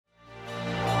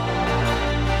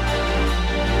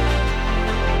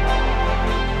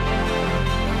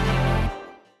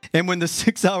And when the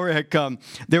 6th hour had come,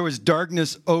 there was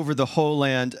darkness over the whole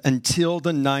land until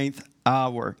the 9th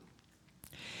hour.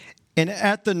 And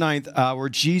at the 9th hour,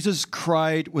 Jesus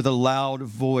cried with a loud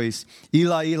voice,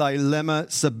 Eli, Eli, lema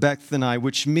sabachthani,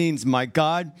 which means, my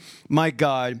God,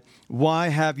 why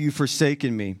have you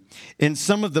forsaken me? And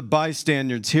some of the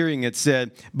bystanders hearing it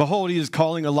said, behold, he is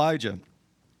calling Elijah.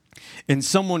 And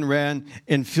someone ran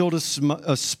and filled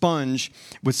a sponge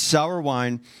with sour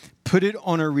wine, put it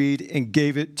on a reed, and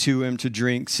gave it to him to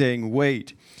drink, saying,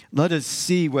 wait, let us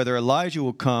see whether Elijah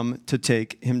will come to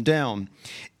take him down.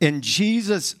 And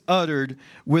Jesus uttered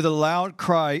with a loud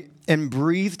cry and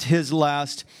breathed his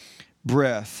last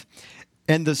breath.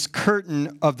 And this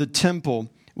curtain of the temple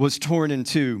was torn in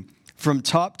two, from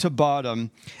top to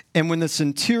bottom. And when the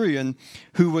centurion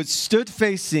who stood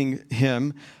facing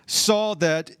him saw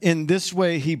that in this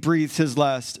way he breathed his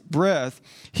last breath,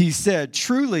 he said,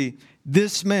 truly,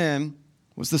 this man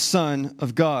was the Son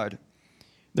of God.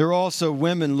 There were also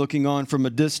women looking on from a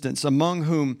distance, among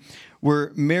whom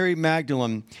were Mary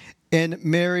Magdalene and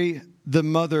Mary, the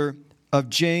mother of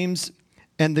James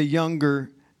and the younger,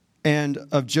 and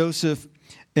of Joseph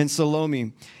and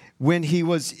Salome. When he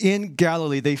was in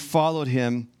Galilee, they followed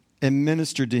him and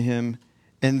ministered to him,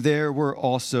 and there were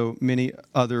also many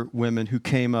other women who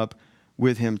came up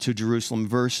with him to Jerusalem.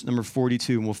 Verse number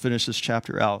 42, and we'll finish this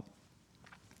chapter out.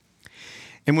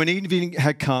 And when evening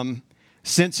had come,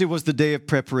 since it was the day of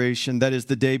preparation, that is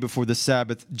the day before the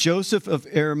Sabbath, Joseph of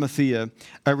Arimathea,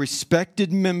 a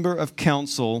respected member of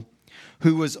council,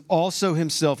 who was also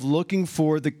himself looking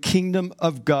for the kingdom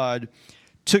of God,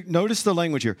 notice the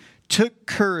language here, took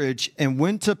courage and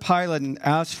went to Pilate and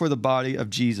asked for the body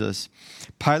of Jesus.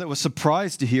 Pilate was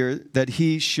surprised to hear that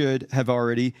he should have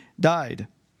already died.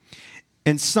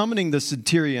 And summoning the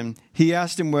centurion, he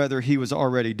asked him whether he was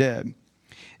already dead.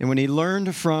 And when he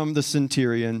learned from the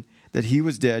centurion that he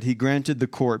was dead, he granted the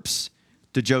corpse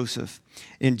to Joseph.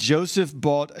 And Joseph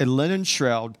bought a linen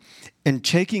shroud, and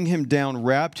taking him down,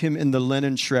 wrapped him in the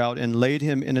linen shroud and laid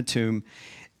him in a tomb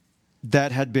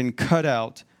that had been cut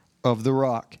out of the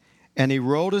rock. And he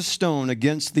rolled a stone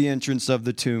against the entrance of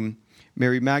the tomb.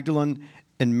 Mary Magdalene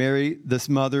and Mary, the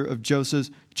mother of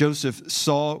Joseph,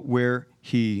 saw where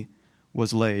he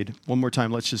was laid. One more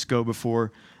time, let's just go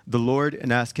before the Lord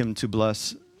and ask him to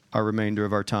bless our remainder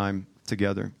of our time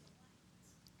together.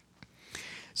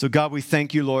 So God, we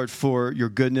thank you, Lord, for your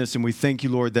goodness, and we thank you,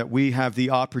 Lord, that we have the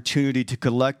opportunity to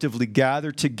collectively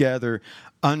gather together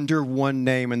under one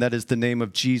name, and that is the name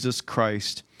of Jesus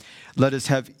Christ. Let us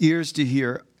have ears to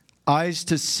hear, eyes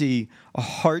to see, a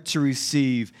heart to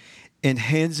receive, and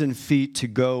hands and feet to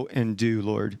go and do,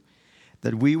 Lord.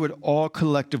 That we would all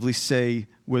collectively say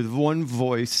with one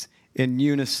voice in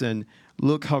unison,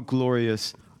 look how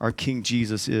glorious our King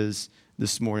Jesus is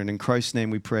this morning. In Christ's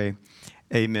name we pray,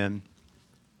 amen.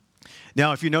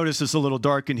 Now, if you notice, it's a little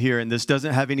dark in here, and this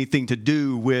doesn't have anything to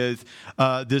do with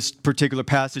this particular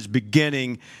passage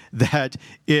beginning that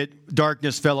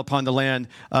darkness fell upon the land.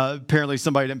 Apparently,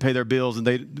 somebody didn't pay their bills,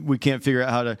 and we can't figure out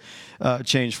how to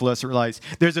change fluorescent lights.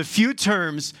 There's a few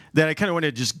terms that I kind of want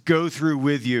to just go through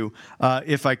with you,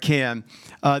 if I can.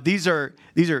 These are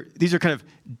kind of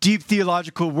deep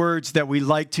theological words that we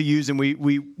like to use, and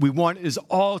we want is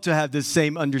all to have this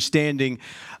same understanding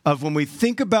of when we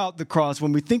think about the cross,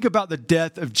 when we think about the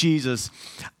death of Jesus.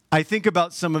 I think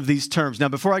about some of these terms. Now,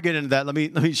 before I get into that, let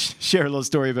me share a little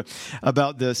story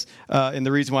about this, and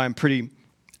the reason why I'm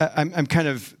kind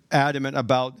of adamant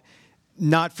about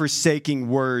not forsaking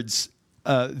words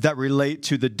that relate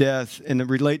to the death and that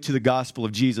relate to the gospel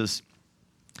of Jesus.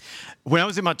 When I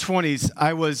was in my 20s,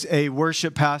 I was a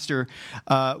worship pastor.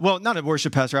 Not a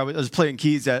worship pastor. I was playing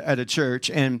keys at a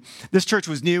church, and this church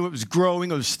was new. It was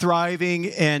growing. It was thriving,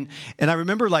 and I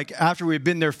remember, like, after we had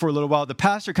been there for a little while, the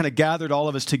pastor kind of gathered all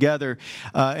of us together,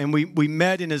 and we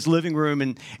met in his living room,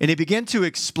 and he began to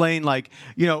explain, like,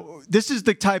 this is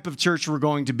the type of church we're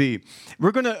going to be.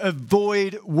 We're going to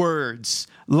avoid words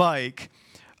like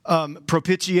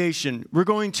propitiation. We're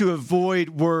going to avoid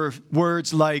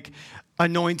words like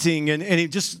anointing, and he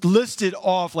just listed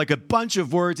off like a bunch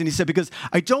of words, and he said, because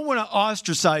I don't want to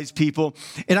ostracize people,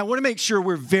 and I want to make sure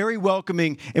we're very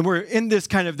welcoming, and we're in this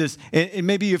kind of and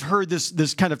maybe you've heard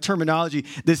this kind of terminology,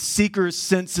 this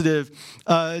seeker-sensitive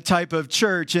type of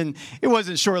church. And it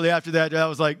wasn't shortly after that I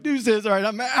was like, deuces, all right,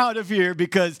 I'm out of here,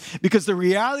 because the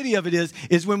reality of it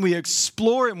is when we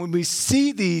explore and when we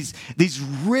see these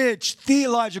rich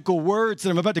theological words that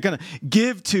I'm about to kind of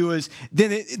give to us,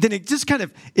 then it just kind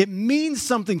of, it means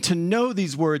something to know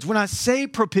these words. When I say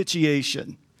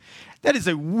propitiation, That is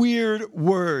a weird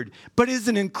word, but it is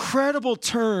an incredible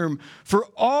term for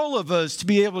all of us to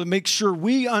be able to make sure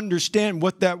we understand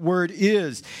what that word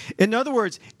is. In other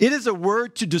words, it is a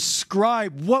word to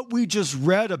describe what we just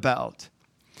read about.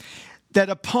 That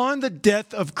upon the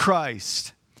death of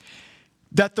Christ,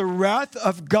 that the wrath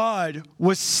of God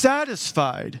was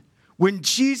satisfied when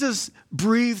Jesus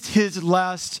breathed his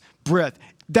last breath.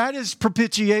 That is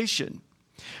propitiation.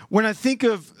 When I think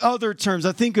of other terms,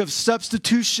 I think of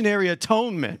substitutionary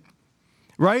atonement,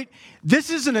 right?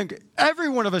 Every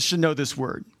one of us should know this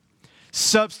word.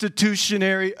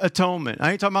 Substitutionary atonement.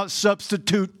 I ain't talking about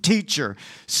substitute teacher.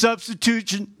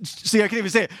 Substitution, see, I can't even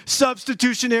say it.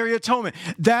 Substitutionary atonement.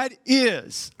 That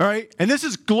is, all right? And this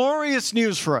is glorious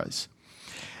news for us.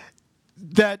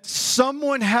 That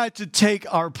someone had to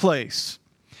take our place.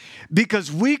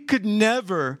 Because we could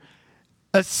never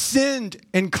ascend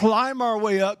and climb our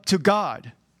way up to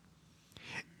God.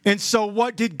 And so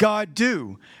what did God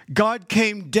do? God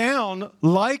came down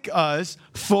like us,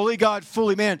 fully God,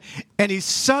 fully man, and he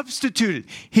substituted.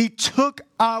 He took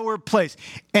our place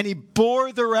and he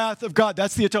bore the wrath of God.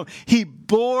 That's the atonement. He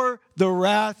bore the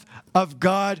wrath of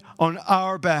God on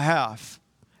our behalf.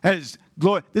 That is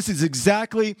glory. This is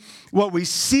exactly what we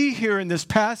see here in this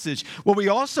passage. What we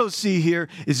also see here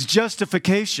is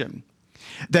justification.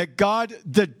 That God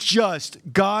the just,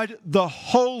 God the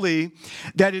holy,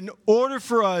 that in order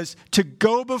for us to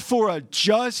go before a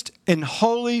just and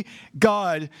holy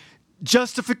God,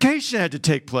 justification had to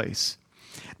take place.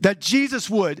 That Jesus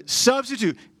would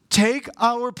substitute, take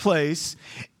our place,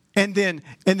 and then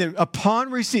upon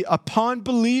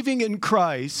believing in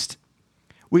Christ,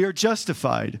 we are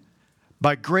justified.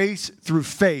 By grace through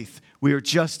faith, we are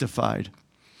justified.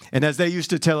 And as they used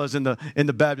to tell us in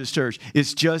the Baptist church,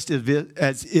 it's just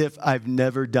as if I've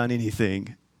never done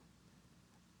anything.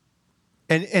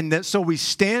 So we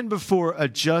stand before a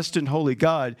just and holy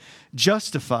God,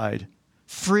 justified,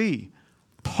 free,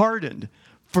 pardoned,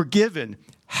 forgiven.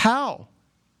 How?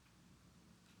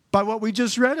 By what we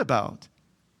just read about.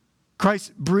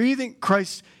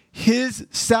 His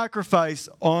sacrifice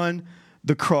on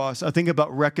the cross. I think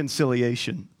about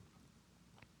reconciliation.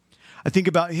 I think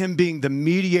about him being the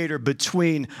mediator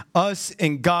between us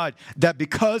and God, that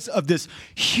because of this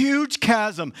huge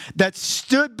chasm that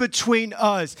stood between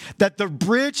us, that the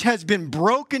bridge has been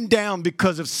broken down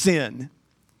because of sin,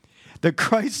 that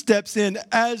Christ steps in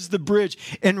as the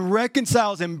bridge and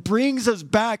reconciles and brings us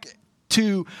back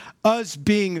to us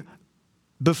being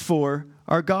before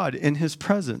our God in his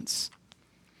presence.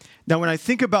 Now, when I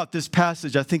think about this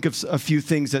passage, I think of a few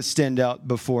things that stand out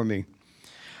before me.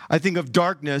 I think of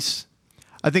darkness.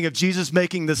 I think of Jesus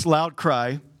making this loud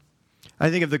cry. I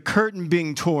think of the curtain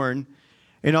being torn.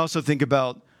 And also think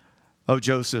about,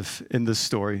 Joseph in this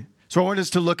story. So I want us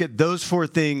to look at those four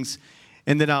things,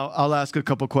 and then I'll ask a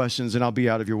couple questions, and I'll be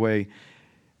out of your way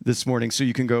this morning so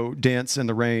you can go dance in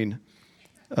the rain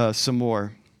some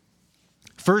more.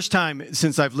 First time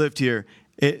since I've lived here,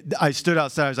 I stood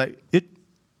outside. I was like, it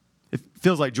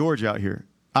feels like Georgia out here.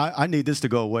 I need this to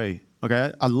go away.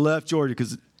 Okay, I left Georgia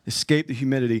because escaped the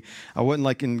humidity. I wasn't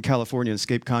like in California and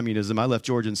escaped communism. I left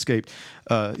Georgia and escaped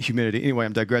humidity. Anyway,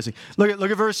 I'm digressing. Look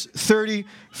at verse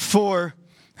 34.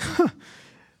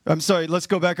 I'm sorry, let's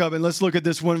go back up and let's look at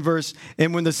this one verse.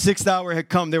 And when the 6th hour had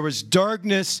come, there was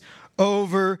darkness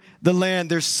over the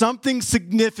land. There's something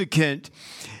significant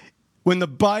when the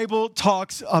Bible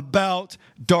talks about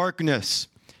darkness.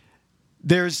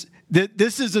 This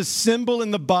is a symbol in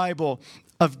the Bible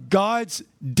of God's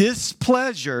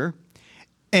displeasure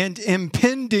and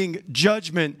impending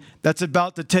judgment that's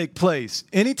about to take place.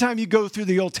 Anytime you go through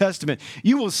the Old Testament,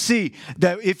 you will see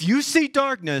that if you see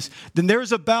darkness, then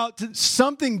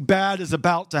something bad is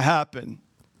about to happen.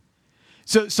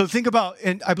 So think about,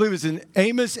 and I believe it's in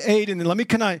Amos 8, and then let me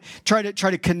try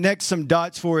to connect some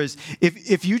dots for us.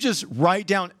 If you just write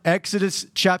down Exodus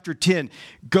chapter 10,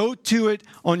 go to it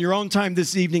on your own time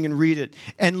this evening and read it,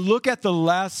 and look at the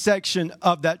last section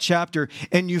of that chapter,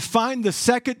 and you find the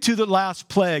second to the last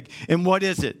plague, and what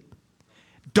is it?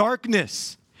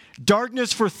 Darkness.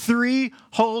 Darkness for 3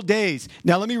 whole days.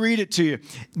 Now let me read it to you.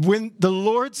 When the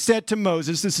Lord said to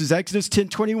Moses, this is Exodus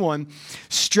 10:21,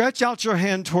 stretch out your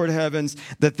hand toward heavens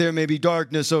that there may be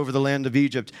darkness over the land of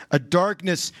Egypt, a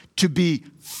darkness to be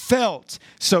felt.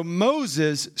 So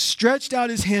Moses stretched out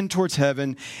his hand towards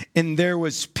heaven, and there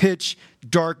was pitch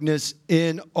darkness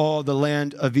in all the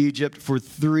land of Egypt for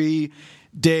 3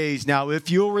 days. Now, if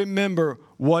you'll remember,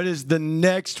 what is the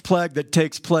next plague that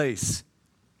takes place?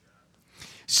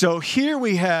 So here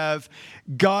we have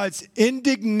God's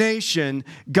indignation.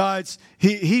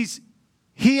 He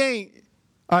ain't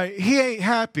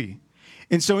happy.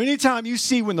 And so anytime you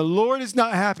see when the Lord is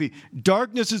not happy,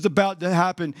 darkness is about to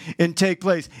happen and take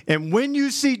place. And when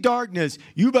you see darkness,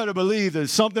 you better believe that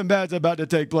something bad's about to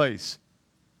take place.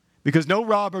 Because no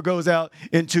robber goes out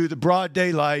into the broad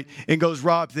daylight and goes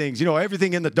rob things. You know,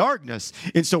 everything in the darkness.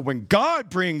 And so when God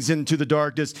brings into the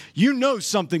darkness, you know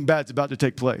something bad's about to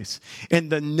take place. And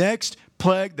the next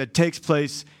plague that takes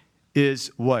place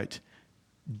is what?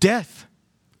 Death.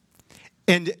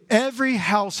 And every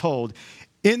household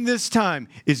in this time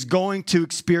is going to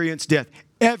experience death.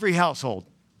 Every household.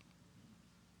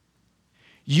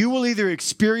 You will either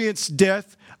experience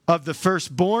death of the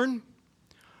firstborn.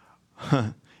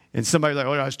 And somebody's like,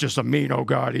 oh, that's just a mean old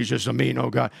God. He's just a mean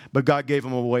old God. But God gave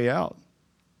him a way out.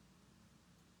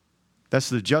 That's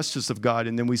the justice of God.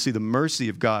 And then we see the mercy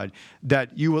of God,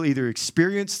 that you will either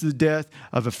experience the death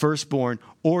of a firstborn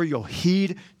or you'll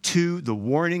heed to the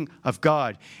warning of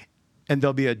God. And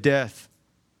there'll be a death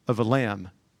of a lamb.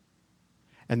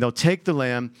 And they'll take the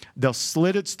lamb, they'll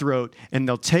slit its throat, and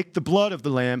they'll take the blood of the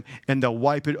lamb, and they'll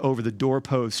wipe it over the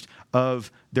doorpost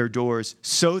of their doors,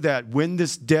 so that when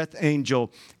this death angel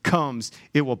comes,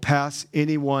 it will pass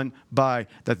anyone by,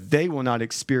 that they will not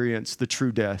experience the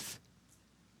true death.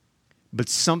 But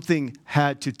something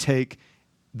had to take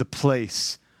the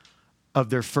place of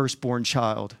their firstborn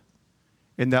child,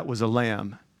 and that was a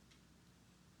lamb.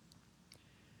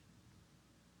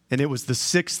 And it was the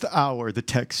 6th hour, the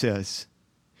text says.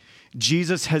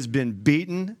 Jesus has been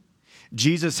beaten.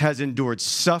 Jesus has endured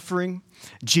suffering.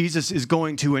 Jesus is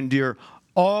going to endure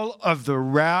all of the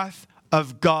wrath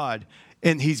of God.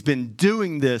 And he's been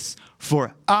doing this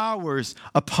for hours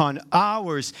upon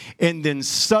hours. And then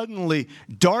suddenly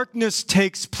darkness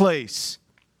takes place.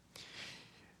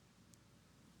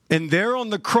 And there on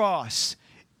the cross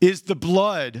is the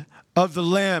blood of the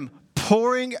Lamb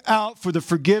pouring out for the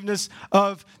forgiveness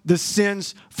of the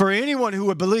sins for anyone who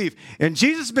would believe. And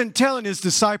Jesus has been telling his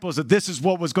disciples that this is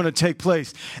what was going to take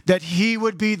place, that he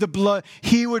would be the blood,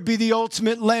 he would be the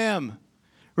ultimate lamb.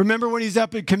 Remember when he's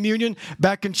up in communion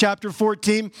back in chapter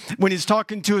 14, when he's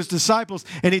talking to his disciples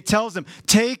and he tells them,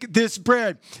 take this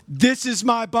bread. This is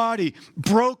my body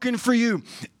broken for you.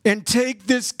 And take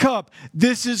this cup.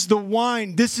 This is the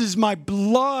wine. This is my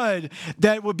blood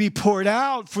that will be poured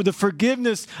out for the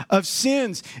forgiveness of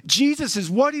sins. Jesus is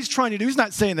what he's trying to do. He's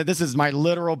not saying that this is my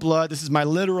literal blood. This is my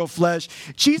literal flesh.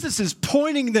 Jesus is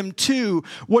pointing them to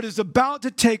what is about to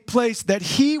take place, that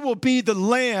he will be the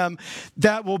lamb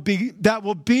that will be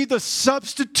the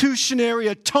substitutionary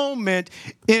atonement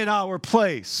in our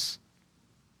place.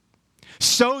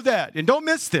 So that, and don't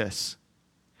miss this,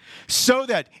 so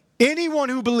that anyone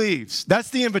who believes,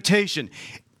 that's the invitation.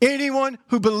 Anyone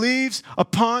who believes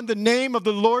upon the name of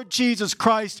the Lord Jesus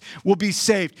Christ will be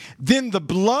saved. Then the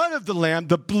blood of the Lamb,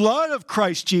 the blood of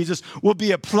Christ Jesus, will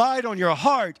be applied on your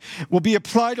heart, will be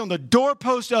applied on the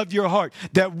doorpost of your heart,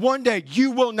 that one day you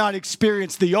will not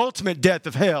experience the ultimate death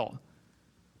of hell,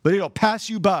 but it'll pass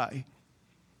you by,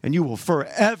 and you will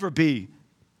forever be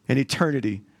in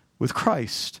eternity with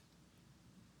Christ.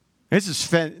 This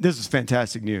is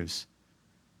fantastic news.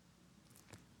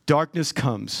 Darkness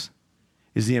comes,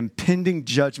 is the impending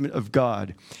judgment of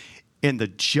God, and the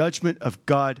judgment of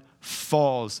God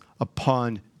falls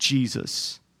upon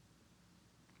Jesus.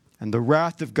 And the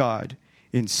wrath of God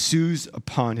ensues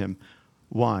upon him.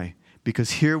 Why?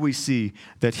 Because here we see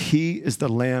that he is the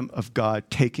Lamb of God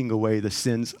taking away the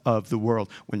sins of the world.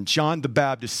 When John the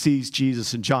Baptist sees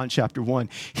Jesus in John chapter 1,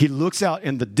 he looks out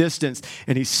in the distance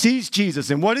and he sees Jesus.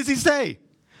 And what does he say?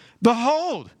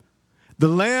 Behold, the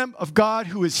Lamb of God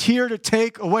who is here to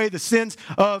take away the sins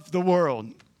of the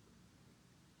world.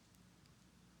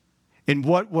 And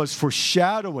what was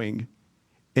foreshadowing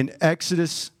in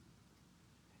Exodus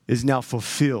is now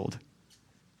fulfilled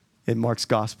in Mark's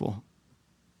gospel.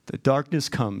 The darkness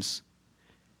comes,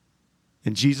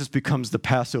 and Jesus becomes the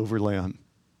Passover lamb,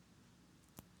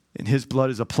 and his blood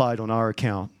is applied on our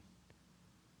account.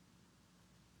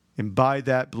 And by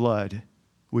that blood,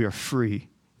 we are free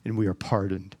and we are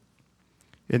pardoned.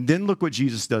 And then look what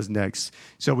Jesus does next.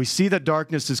 So we see that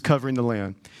darkness is covering the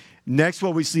land. Next,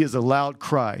 what we see is a loud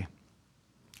cry.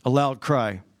 A loud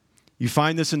cry. You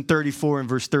find this in 34 and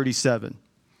verse 37.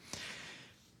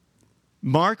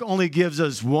 Mark only gives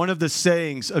us one of the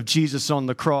sayings of Jesus on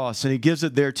the cross, and he gives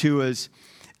it there to us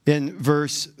in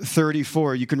verse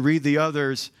 34. You can read the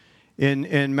others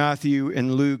in Matthew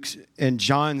and Luke's and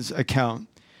John's account.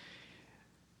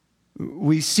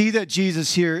 We see that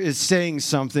Jesus here is saying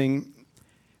something.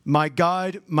 My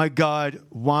God,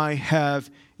 why have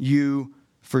you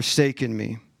forsaken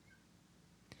me?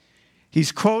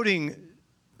 He's quoting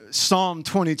Psalm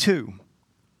 22.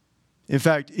 In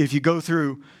fact, if you go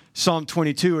through Psalm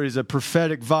 22, it is a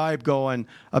prophetic vibe going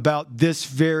about this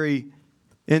very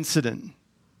incident.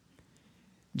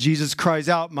 Jesus cries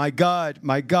out, my God,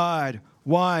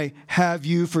 why have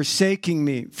you forsaken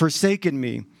me?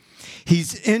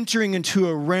 He's entering into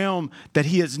a realm that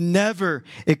he has never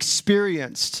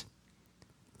experienced.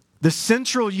 The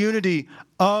central unity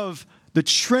of the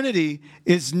Trinity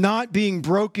is not being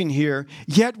broken here,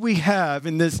 yet we have,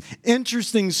 in this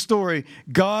interesting story,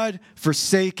 God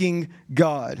forsaking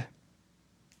God.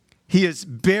 He is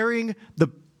bearing the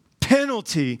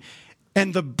penalty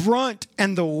and the brunt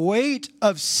and the weight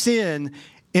of sin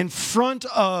in front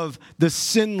of the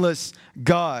sinless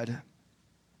God.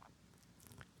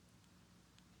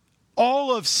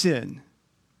 All of sin.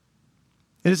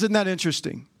 And isn't that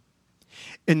interesting?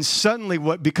 And suddenly,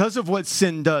 because of what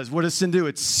sin does, what does sin do?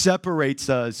 It separates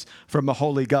us from a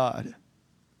holy God.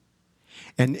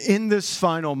 And in this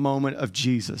final moment of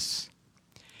Jesus,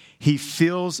 he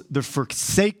feels the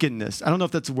forsakenness. I don't know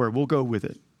if that's a word. We'll go with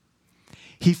it.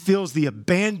 He feels the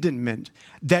abandonment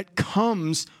that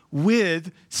comes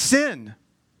with sin.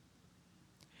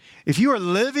 If you are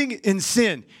living in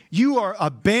sin, you are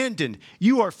abandoned.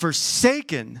 You are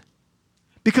forsaken.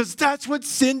 Because that's what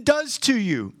sin does to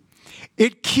you.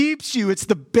 It keeps you, it's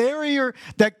the barrier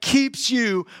that keeps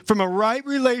you from a right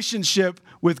relationship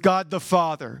with God the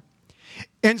Father.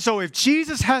 And so if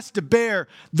Jesus has to bear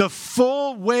the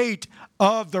full weight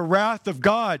of the wrath of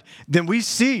God, then we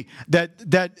see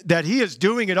that he is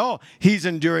doing it all. He's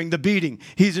enduring the beating.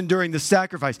 He's enduring the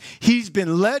sacrifice. He's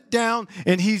been let down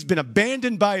and he's been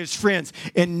abandoned by his friends.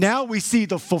 And now we see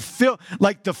the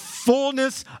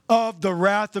fullness of the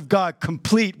wrath of God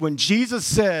complete when Jesus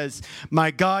says,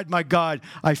 my God,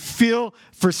 I feel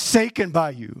forsaken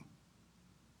by you.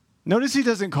 Notice he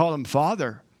doesn't call him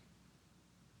Father.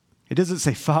 It doesn't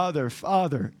say, Father,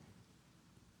 Father.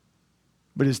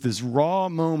 But it's this raw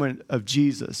moment of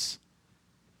Jesus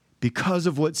because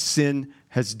of what sin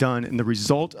has done and the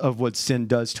result of what sin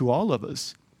does to all of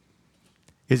us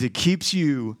is it keeps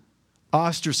you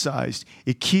ostracized.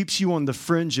 It keeps you on the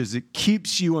fringes. It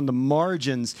keeps you on the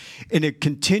margins. And it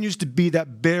continues to be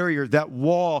that barrier, that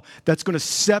wall that's going to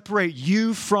separate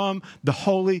you from the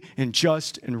holy and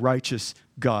just and righteous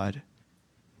God.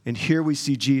 And here we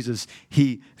see Jesus,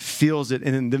 he feels it.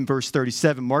 And then verse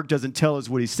 37, Mark doesn't tell us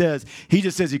what he says. He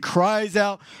just says he cries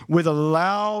out with a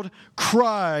loud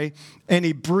cry and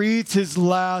he breathes his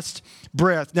last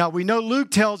breath. Now we know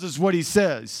Luke tells us what he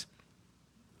says.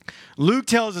 Luke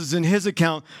tells us in his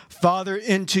account, Father,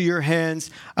 into your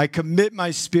hands I commit my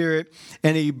spirit,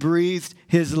 and he breathed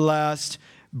his last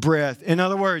breath. In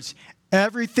other words,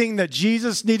 everything that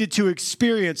Jesus needed to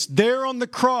experience there on the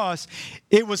cross,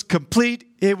 it was complete,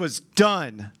 it was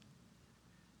done.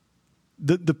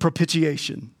 The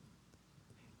propitiation.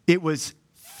 It was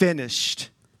finished,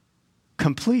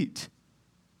 complete.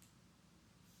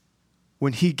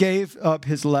 When he gave up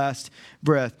his last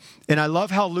breath. And I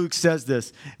love how Luke says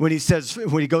this. When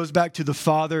he goes back to the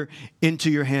Father,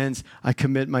 into your hands, I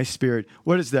commit my spirit.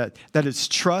 What is that? That is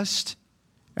trust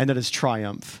and that is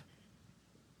triumph.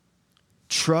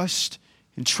 Trust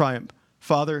and triumph.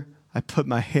 Father, I put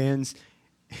my hands,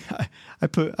 I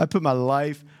put my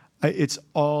life, it's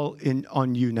all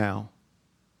on you now.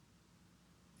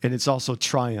 And it's also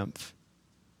triumph.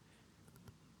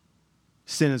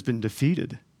 Sin has been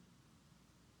defeated.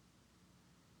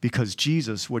 Because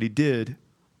Jesus, what he did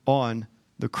on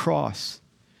the cross.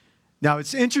 Now,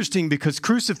 it's interesting because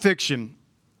crucifixion,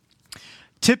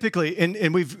 typically, and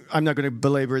I'm not going to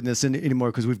belabor this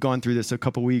anymore because we've gone through this a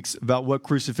couple weeks about what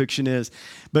crucifixion is,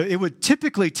 but it would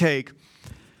typically take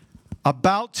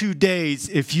about 2 days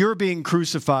if you're being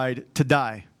crucified to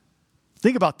die.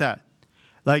 Think about that.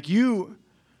 Like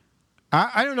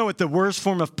I don't know what the worst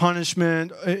form of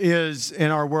punishment is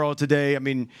in our world today. I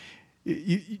mean,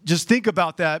 you just think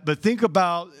about that, but think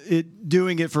about it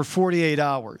doing it for 48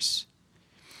 hours.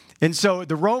 And so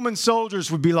the Roman soldiers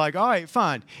would be like, all right,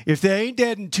 fine. If they ain't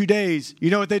dead in 2 days,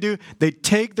 you know what they do? They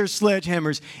take their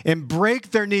sledgehammers and break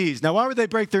their knees. Now, why would they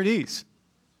break their knees?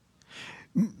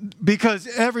 Because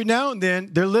every now and then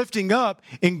they're lifting up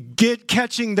and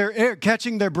catching their air,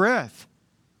 catching their breath.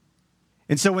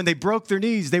 And so when they broke their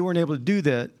knees, they weren't able to do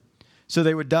that. So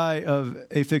they would die of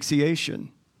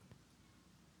asphyxiation.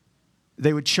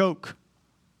 They would choke.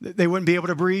 They wouldn't be able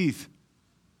to breathe.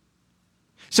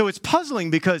 So it's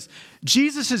puzzling because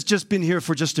Jesus has just been here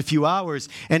for just a few hours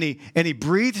and he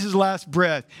breathed his last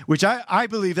breath, which I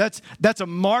believe that's a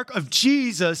mark of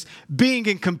Jesus being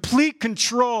in complete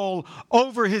control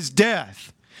over his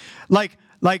death. Like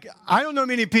Like, I don't know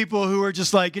many people who are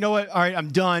just like, you know what? All right, I'm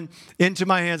done. Into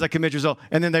my hands, I commit yourself.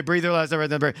 And then they breathe their last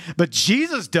breath. But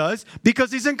Jesus does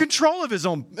because he's in control of his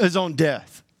own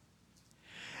death.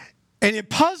 And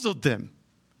it puzzled them,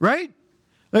 right?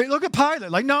 Like, look at Pilate.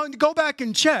 Like, no, go back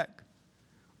and check.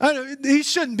 He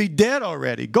shouldn't be dead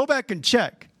already. Go back and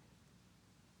check.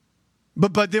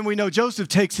 But then we know Joseph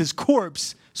takes his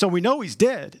corpse, so we know he's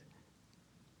dead.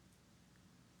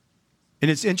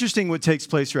 And it's interesting what takes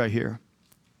place right here.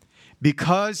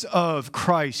 Because of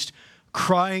Christ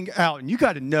crying out, and you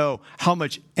got to know how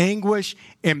much anguish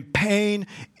and pain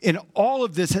in all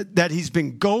of this that he's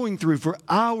been going through for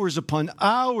hours upon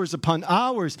hours upon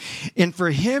hours, and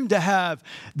for him to have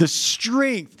the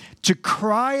strength to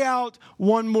cry out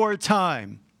one more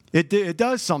time, it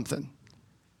does something,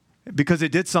 because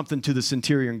it did something to the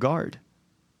centurion guard.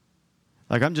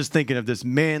 Like, I'm just thinking of this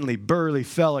manly, burly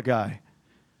fella guy.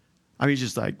 I mean,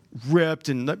 just like ripped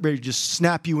and ready to just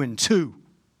snap you in two.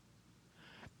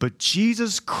 But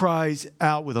Jesus cries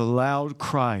out with a loud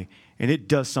cry, and it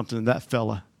does something to that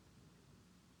fella.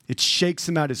 It shakes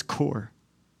him at his core.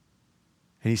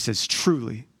 And he says,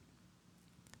 truly,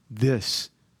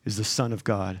 this is the Son of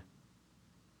God.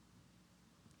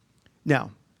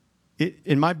 Now,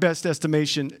 in my best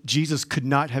estimation, Jesus could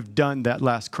not have done that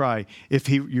last cry.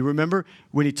 You remember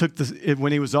when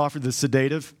he was offered the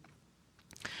sedative?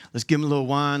 Let's give him a little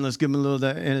wine. Let's give him a little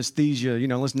anesthesia.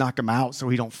 Let's knock him out so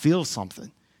he don't feel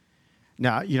something.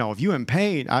 Now, if you're in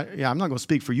pain, I'm not going to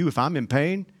speak for you. If I'm in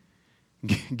pain,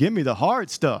 give me the hard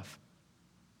stuff.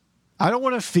 I don't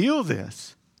want to feel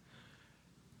this.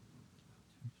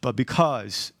 But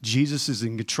because Jesus is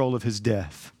in control of his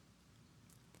death,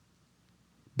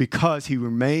 because he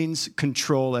remains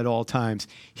control at all times,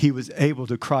 he was able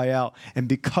to cry out. And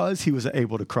because he was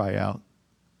able to cry out,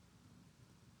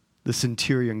 the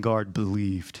centurion guard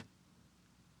believed.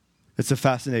 It's a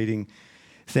fascinating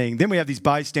thing. Then we have these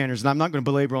bystanders, and I'm not going to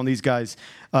belabor on these guys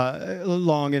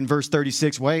long. In verse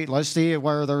 36, wait, let's see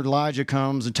where Elijah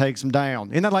comes and takes them down.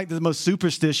 Isn't that like the most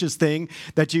superstitious thing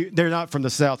they're not from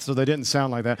the South, so they didn't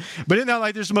sound like that. But isn't that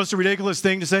like there's the most ridiculous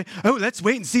thing to say? Oh, let's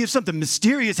wait and see if something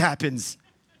mysterious happens.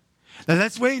 Now,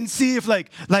 let's wait and see if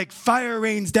like fire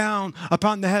rains down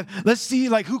upon the heaven. Let's see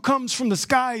who comes from the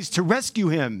skies to rescue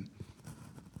him.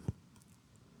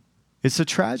 It's a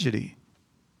tragedy.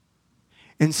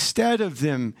 Instead of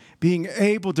them being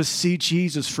able to see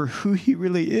Jesus for who he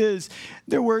really is,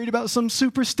 they're worried about some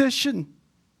superstition.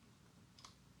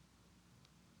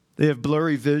 They have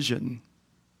blurry vision.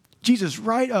 Jesus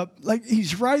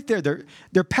he's right there.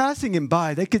 They're passing him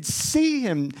by. They could see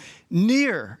him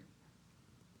near.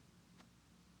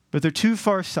 But they're too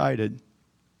far-sighted.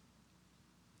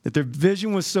 That their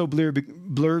vision was so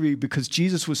blurry because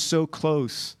Jesus was so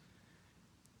close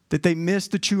that they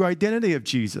missed the true identity of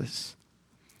Jesus.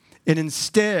 And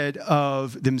instead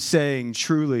of them saying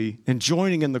truly and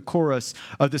joining in the chorus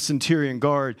of the centurion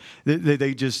guard,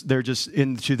 they're just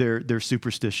into their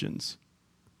superstitions.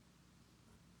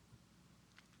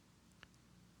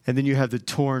 And then you have the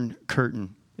torn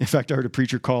curtain. In fact, I heard a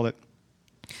preacher call it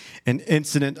an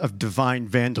incident of divine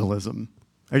vandalism.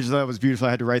 I just thought it was beautiful. I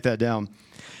had to write that down.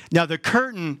 Now, the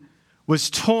curtain was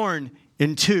torn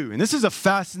in two. And this is a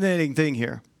fascinating thing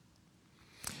here.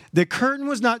 The curtain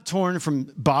was not torn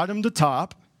from bottom to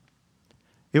top.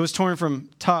 It was torn from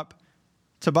top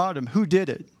to bottom. Who did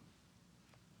it?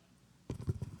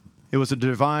 It was a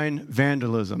divine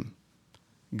vandalism.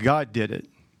 God did it.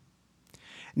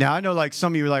 Now, I know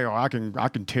some of you are like, oh, I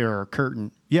can tear a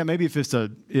curtain. Yeah, maybe if it's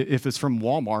from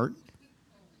Walmart.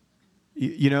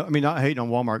 Not hating on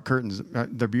Walmart curtains.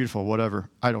 They're beautiful, whatever.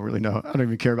 I don't really know. I don't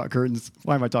even care about curtains.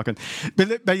 Why am I talking?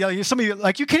 But yeah, some of you,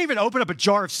 you can't even open up a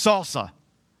jar of salsa.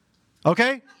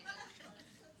 Okay?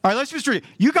 All right, let's be straight.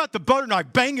 You got the butter knife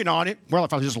banging on it. Well,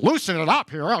 if I just loosen it up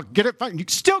here, I'll get it. You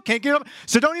still can't get it up.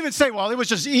 So don't even say, well, it was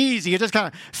just easy. It just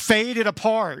kind of faded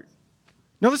apart.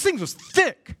 No, this thing was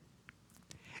thick.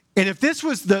 And if this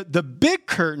was the big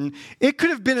curtain, it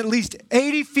could have been at least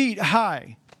 80 feet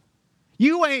high.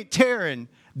 You ain't tearing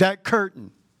that curtain.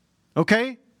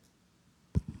 Okay?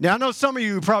 Now, I know some of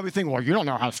you probably think, well, you don't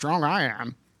know how strong I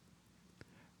am.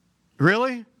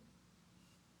 Really?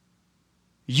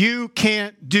 You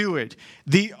can't do it.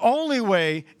 The only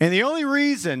way and the only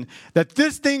reason that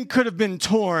this thing could have been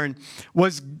torn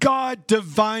was God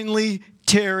divinely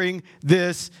tearing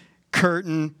this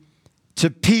curtain to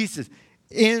pieces,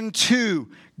 in two.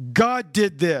 God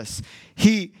did this.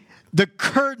 The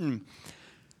curtain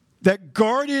that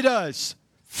guarded us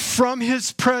from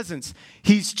his presence,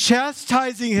 he's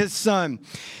chastising his son.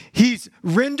 He's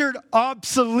rendered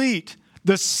obsolete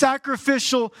the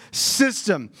sacrificial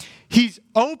system. He's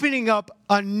opening up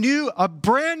a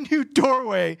brand new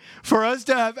doorway for us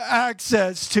to have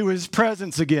access to his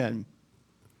presence again.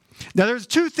 Now, there's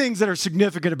two things that are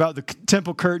significant about the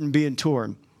temple curtain being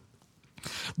torn.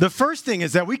 The first thing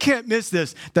is that we can't miss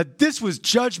this, that this was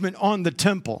judgment on the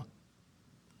temple.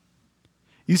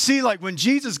 You see, like when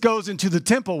Jesus goes into the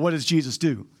temple, what does Jesus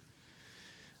do?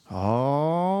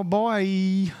 Oh,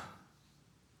 boy.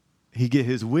 He get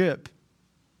his whip,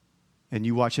 and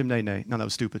you watch him nay-nay. No, that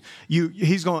was stupid.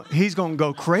 He's going to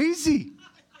go crazy,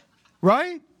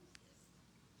 right?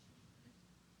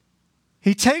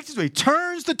 He turns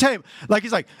the table. Like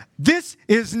he's like, this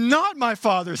is not my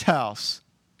Father's house.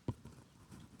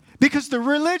 Because the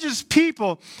religious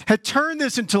people had turned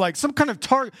this into like some kind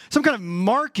of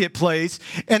marketplace,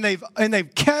 and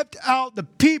they've kept out the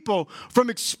people from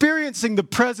experiencing the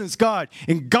presence of God.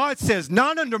 And God says,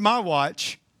 not under my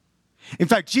watch. In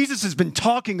fact, Jesus has been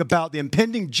talking about the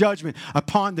impending judgment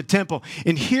upon the temple.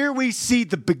 And here we see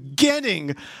the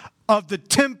beginning of the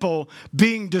temple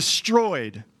being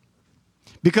destroyed.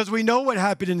 Because we know what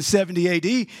happened in 70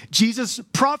 AD. Jesus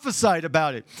prophesied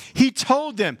about it. He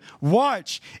told them,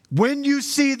 watch, when you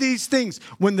see these things,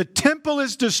 when the temple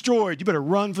is destroyed, you better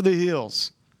run for the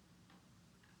hills.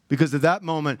 Because at that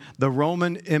moment, the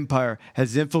Roman Empire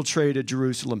has infiltrated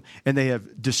Jerusalem, and they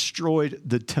have destroyed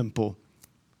the temple.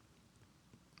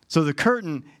 So the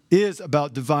curtain is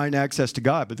about divine access to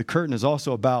God, but the curtain is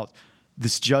also about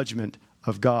this judgment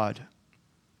of God.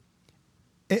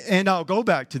 And I'll go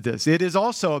back to this. It is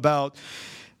also about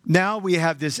now we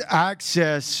have this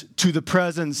access to the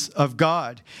presence of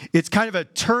God. It's kind of a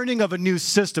turning of a new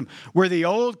system where the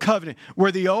old covenant,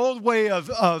 where the old way of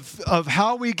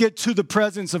how we get to the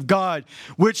presence of God,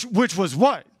 which was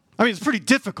what? I mean, it's pretty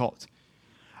difficult.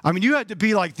 I mean, you had to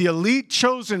be like the elite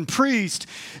chosen priest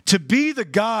to be the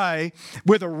guy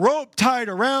with a rope tied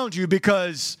around you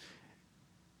because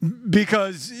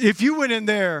if you went in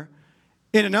there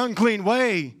in an unclean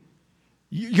way,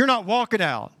 you're not walking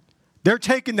out. They're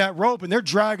taking that rope and they're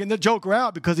dragging the joker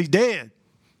out because he's dead.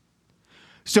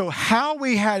 So how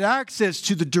we had access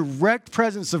to the direct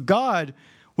presence of God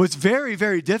was very,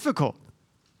 very difficult.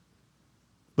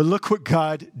 But look what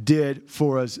God did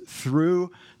for us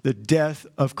through the death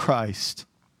of Christ.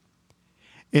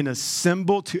 In a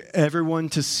symbol to everyone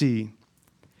to see,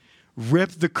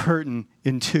 ripped the curtain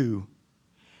in two,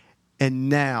 and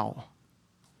now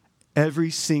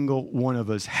every single one of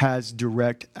us has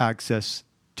direct access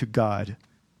to God.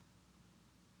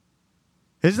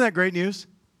 Isn't that great news?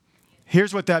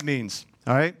 Here's what that means,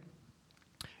 all right?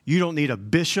 You don't need a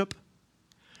bishop.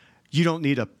 You don't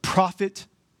need a prophet.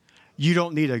 You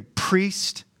don't need a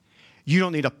priest. You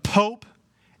don't need a pope.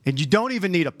 And you don't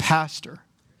even need a pastor.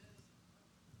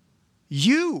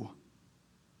 You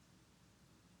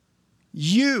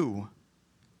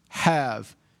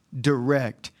have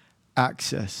direct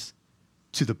access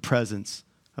to the presence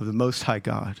of the Most High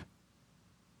God.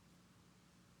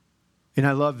 And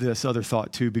I love this other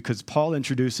thought too, because Paul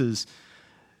introduces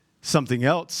something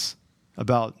else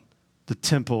about the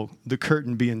temple, the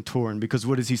curtain being torn. Because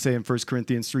what does he say in 1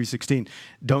 Corinthians 3:16?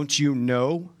 Don't you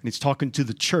know, and he's talking to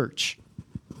the church,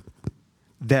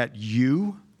 that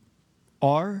you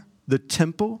are the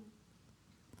temple?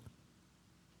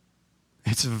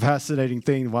 It's a fascinating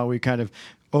thing why we kind of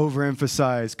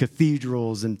overemphasize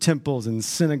cathedrals and temples and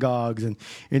synagogues and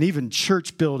even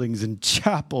church buildings and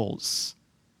chapels.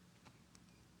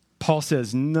 Paul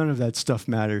says none of that stuff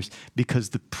matters because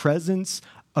the presence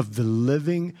of the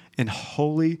living and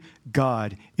holy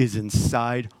God is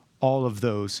inside all of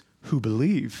those who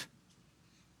believe.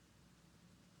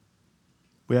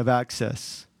 We have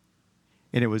access,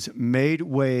 and it was made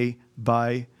way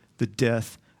by the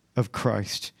death of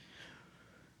Christ.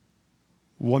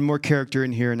 One more character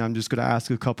in here, and I'm just going to ask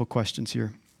a couple questions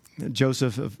here.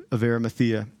 Joseph of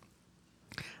Arimathea.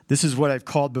 This is what I've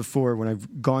called before when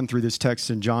I've gone through this text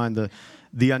in John,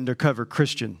 the undercover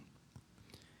Christian.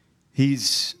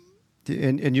 He's,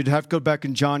 and you'd have to go back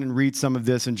in John and read some of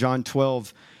this in John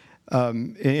 12.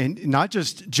 And not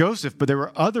just Joseph, but there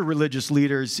were other religious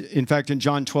leaders. In fact, in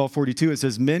John 12:42, it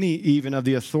says, many even of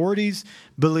the authorities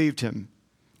believed him,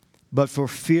 but for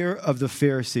fear of the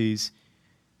Pharisees,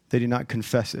 they did not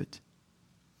confess it.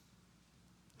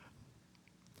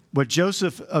 What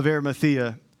Joseph of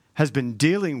Arimathea has been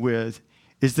dealing with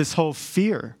is this whole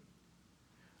fear.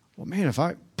 Well, man,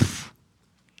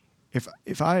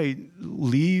 if I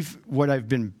leave what I've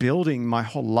been building my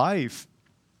whole life,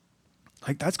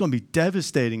 like that's going to be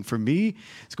devastating for me.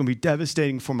 It's going to be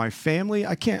devastating for my family.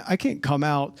 I can't come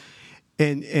out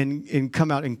and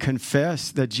come out and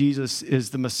confess that Jesus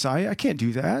is the Messiah. I can't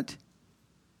do that.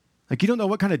 Like, you don't know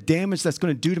what kind of damage that's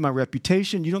going to do to my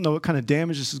reputation. You don't know what kind of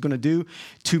damage this is going to do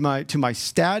to my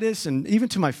status and even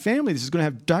to my family. This is going to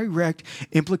have direct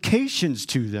implications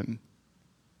to them.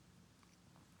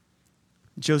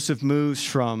 Joseph moves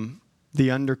from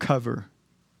the undercover.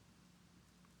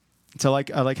 So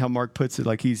I like how Mark puts it,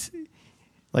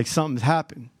 like something's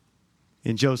happened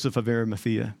in Joseph of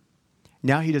Arimathea.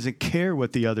 Now he doesn't care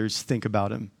what the others think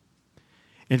about him.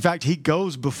 In fact, he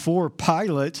goes before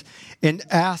Pilate and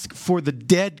asks for the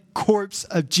dead corpse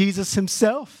of Jesus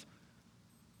himself.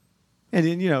 And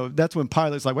then, that's when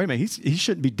Pilate's like, wait a minute, he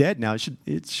shouldn't be dead now.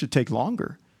 It should take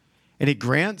longer. And he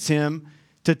grants him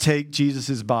to take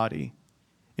Jesus' body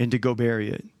and to go bury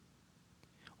it.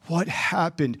 What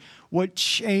happened? What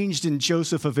changed in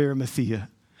Joseph of Arimathea?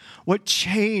 What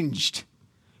changed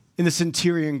in the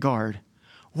centurion guard?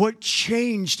 What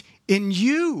changed in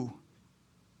you?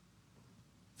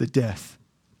 The death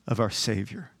of our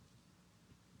Savior.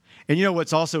 And you know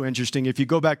what's also interesting? If you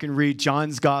go back and read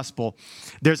John's gospel,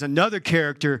 there's another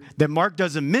character that Mark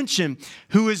doesn't mention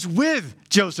who is with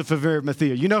Joseph of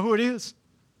Arimathea. You know who it is?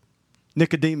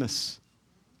 Nicodemus.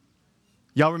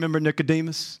 Y'all remember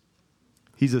Nicodemus?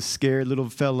 He's a scared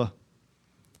little fella.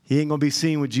 He ain't going to be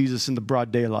seen with Jesus in the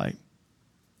broad daylight.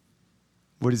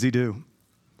 What does he do?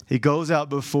 He goes out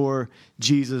before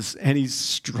Jesus and he's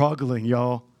struggling,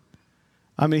 y'all.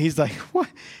 I mean, he's like, what?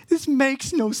 This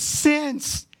makes no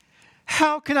sense.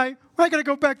 How can I got to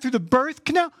go back through the birth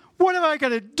canal? What am I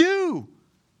going to do?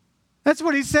 That's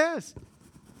what he says.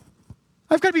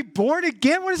 I've got to be born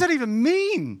again? What does that even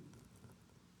mean?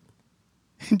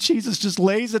 And Jesus just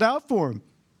lays it out for him.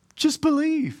 Just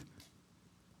believe.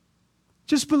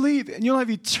 Just believe, and you'll have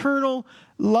eternal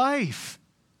life.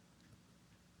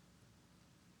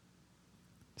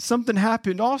 Something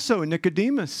happened also in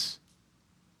Nicodemus.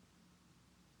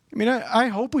 I mean, I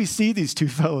hope we see these two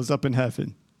fellows up in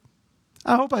heaven.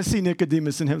 I hope I see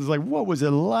Nicodemus in heaven. It's like, what was it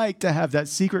like to have that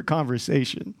secret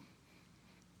conversation?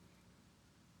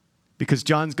 Because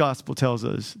John's gospel tells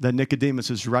us that Nicodemus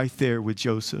is right there with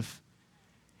Joseph.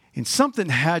 And something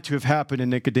had to have happened in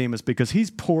Nicodemus because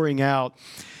he's pouring out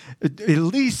at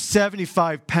least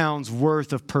 75 pounds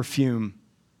worth of perfume.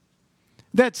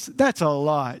 That's a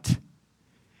lot.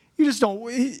 You just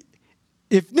don't...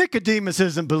 If Nicodemus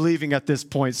isn't believing at this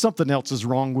point, something else is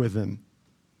wrong with him.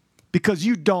 Because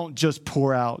you don't just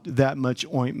pour out that much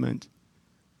ointment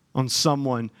on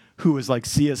someone who is, like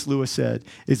C.S. Lewis said,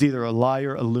 is either a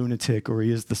liar, a lunatic, or he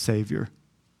is the Savior.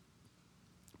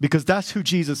 Because that's who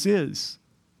Jesus is.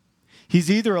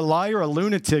 He's either a liar, a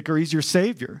lunatic, or he's your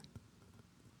Savior.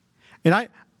 And I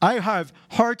have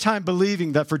a hard time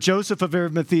believing that for Joseph of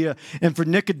Arimathea and for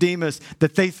Nicodemus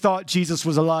that they thought Jesus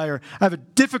was a liar. I have a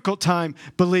difficult time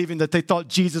believing that they thought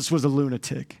Jesus was a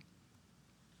lunatic.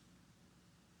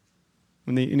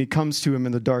 And he comes to him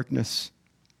in the darkness.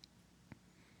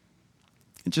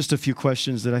 And just a few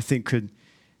questions that I think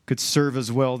could serve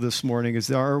as well this morning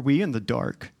is, are we in the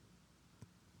dark?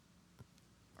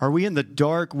 Are we in the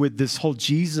dark with this whole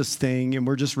Jesus thing and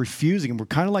we're just refusing? And we're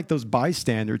kind of like those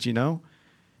bystanders,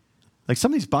 Like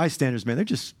some of these bystanders, man, they're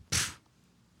just...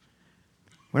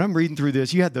 When I'm reading through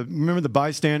this, remember the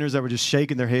bystanders that were just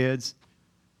shaking their heads?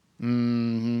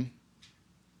 Mm-hmm.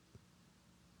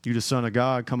 You the Son of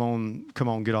God, come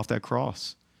on, get off that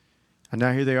cross. And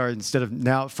now here they are, instead of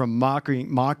now from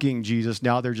mocking Jesus,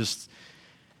 now they're just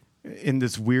in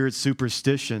this weird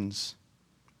superstitions.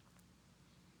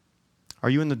 Are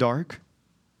you in the dark?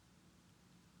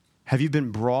 Have you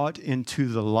been brought into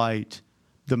the light,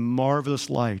 the marvelous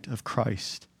light of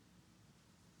Christ?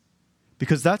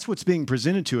 Because that's what's being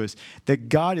presented to us, that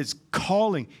God is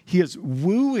calling, He is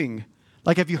wooing.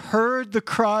 Like, have you heard the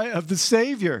cry of the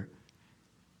Savior?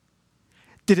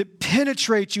 Did it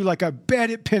penetrate you like I bet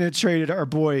it penetrated our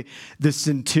boy, the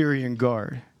centurion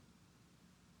guard?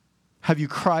 Have you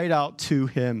cried out to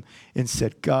Him and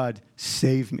said, God,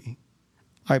 save me?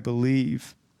 I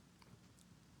believe.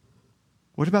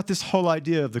 What about this whole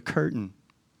idea of the curtain?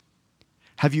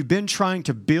 Have you been trying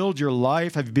to build your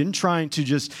life? Have you been trying to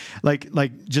just, I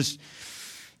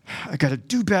got to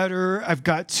do better. I've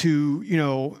got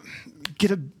to,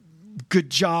 get a good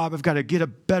job. I've got to get a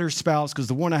better spouse because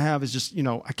the one I have is just,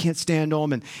 I can't stand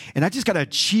them. And I just got to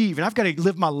achieve. And I've got to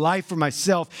live my life for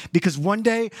myself because one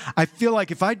day I feel like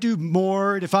if I do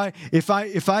more,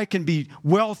 if I can be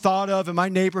well thought of in my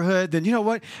neighborhood, then you know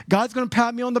what? God's going to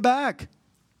pat me on the back.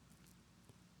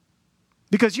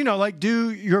 Because,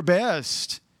 do your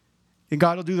best and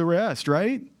God will do the rest,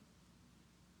 right?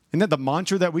 Isn't that the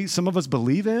mantra that some of us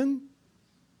believe in?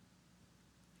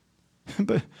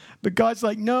 But God's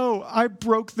like, no, I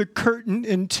broke the curtain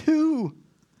in two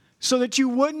so that you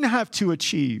wouldn't have to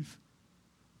achieve.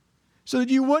 so that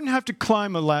you wouldn't have to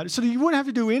climb a ladder, so that you wouldn't have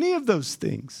to do any of those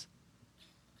things,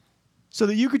 so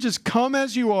that you could just come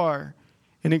as you are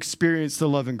and experience the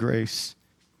love and grace.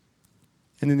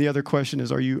 And then the other question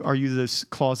is, are you this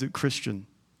closet Christian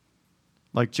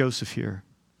like Joseph here?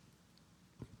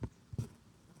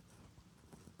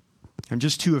 I'm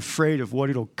just too afraid of what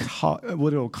it'll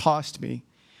cost me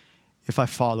if I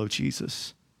follow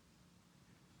Jesus.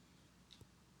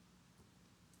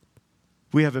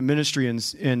 We have a ministry in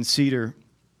Cedar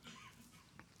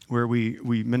where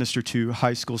we minister to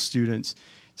high school students.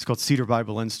 It's called Cedar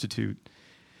Bible Institute.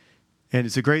 And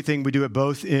it's a great thing. We do it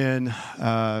both in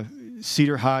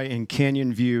Cedar High and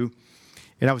Canyon View.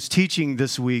 And I was teaching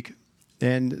this week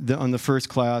on the first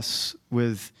class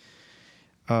with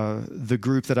the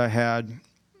group that I had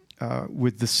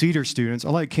with the Cedar students.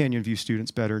 I like Canyon View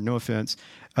students better, no offense,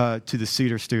 to the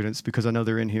Cedar students because I know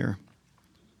they're in here.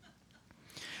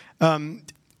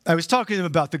 I was talking to them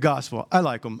about the gospel. I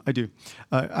like them. I do.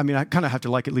 I kind of have to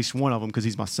like at least one of them because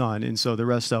he's my son. And so the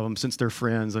rest of them, since they're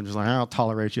friends, I'm just like, I'll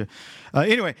tolerate you.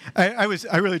 Anyway, I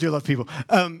really do love people.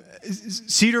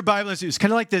 Cedar Bible Institute is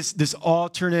kind of like this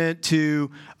alternate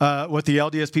to what the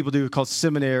LDS people do called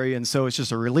seminary. And so it's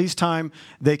just a release time.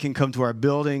 They can come to our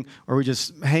building or we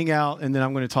just hang out. And then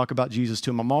I'm going to talk about Jesus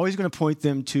to them. I'm always going to point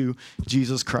them to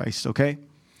Jesus Christ, okay?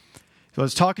 So I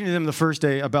was talking to them the first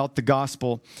day about the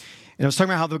gospel. And I was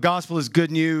talking about how the gospel is good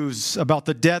news about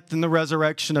the death and the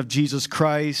resurrection of Jesus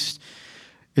Christ.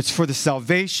 It's for the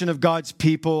salvation of God's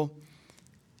people.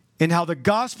 And how the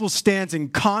gospel stands in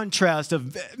contrast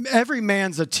of every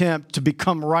man's attempt to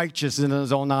become righteous in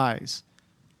his own eyes.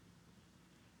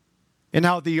 And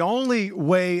how the only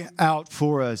way out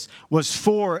for us was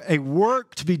for a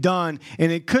work to be done.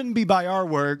 And it couldn't be by our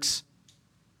works,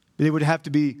 but it would have to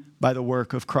be by the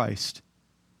work of Christ.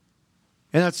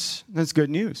 And that's good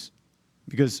news.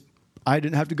 Because I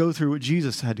didn't have to go through what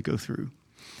Jesus had to go through.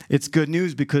 It's good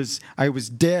news because I was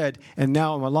dead and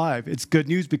now I'm alive. It's good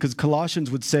news because Colossians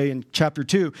would say in chapter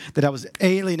 2 that I was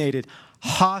alienated,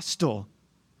 hostile.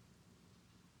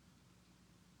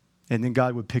 And then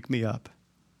God would pick me up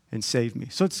and save me.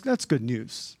 So that's good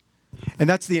news. And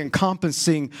that's the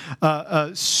encompassing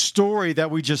story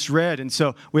that we just read. And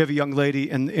so we have a young lady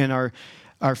in our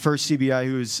first CBI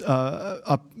who's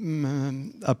a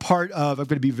part of, I'm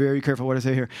going to be very careful what I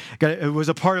say here, it was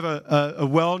a part of a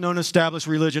well-known established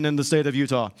religion in the state of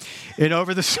Utah. And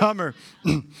over the summer,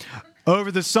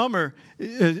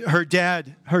 her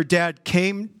dad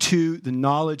came to the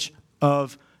knowledge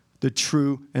of the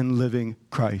true and living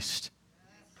Christ.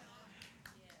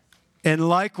 And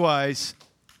likewise,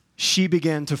 she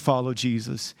began to follow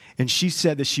Jesus. And she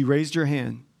said that she raised her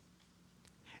hand.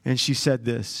 And she said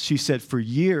this. She said, for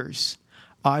years,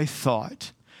 I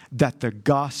thought that the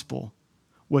gospel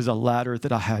was a ladder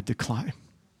that I had to climb.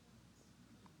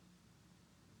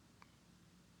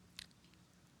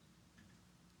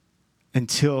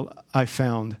 Until I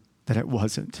found that it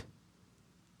wasn't.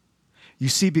 You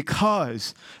see,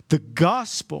 because the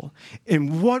gospel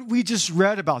and what we just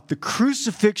read about, the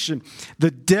crucifixion, the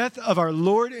death of our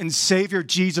Lord and Savior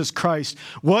Jesus Christ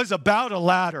was about a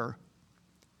ladder.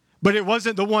 But it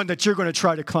wasn't the one that you're going to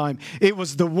try to climb. It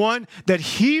was the one that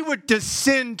he would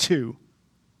descend to.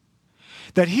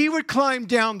 That he would climb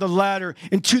down the ladder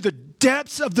into the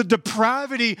depths of the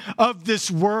depravity of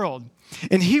this world.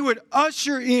 And he would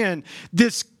usher in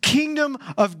this kingdom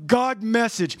of God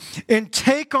message and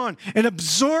take on and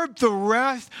absorb the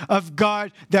wrath of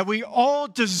God that we all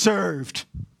deserved.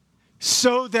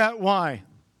 So that why?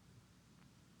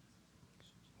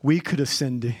 We could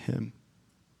ascend to him.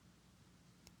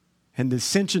 And the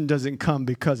ascension doesn't come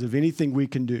because of anything we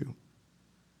can do,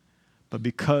 but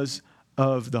because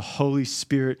of the Holy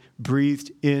Spirit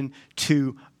breathed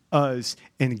into us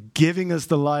and giving us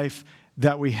the life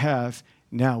that we have.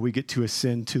 Now we get to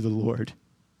ascend to the Lord.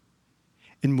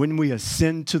 And when we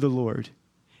ascend to the Lord,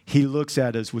 he looks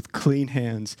at us with clean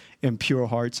hands and pure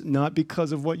hearts, not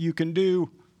because of what you can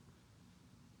do,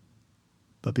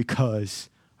 but because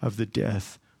of the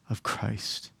death of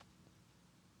Christ.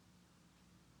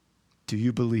 Do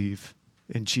you believe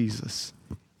in Jesus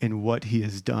and what he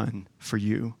has done for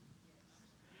you?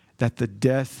 That the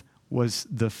death was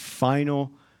the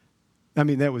final,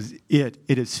 that was it.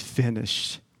 It is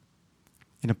finished.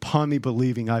 And upon me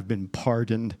believing, I've been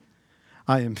pardoned.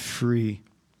 I am free.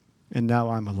 And now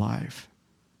I'm alive.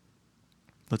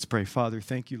 Let's pray. Father,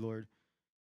 thank you, Lord.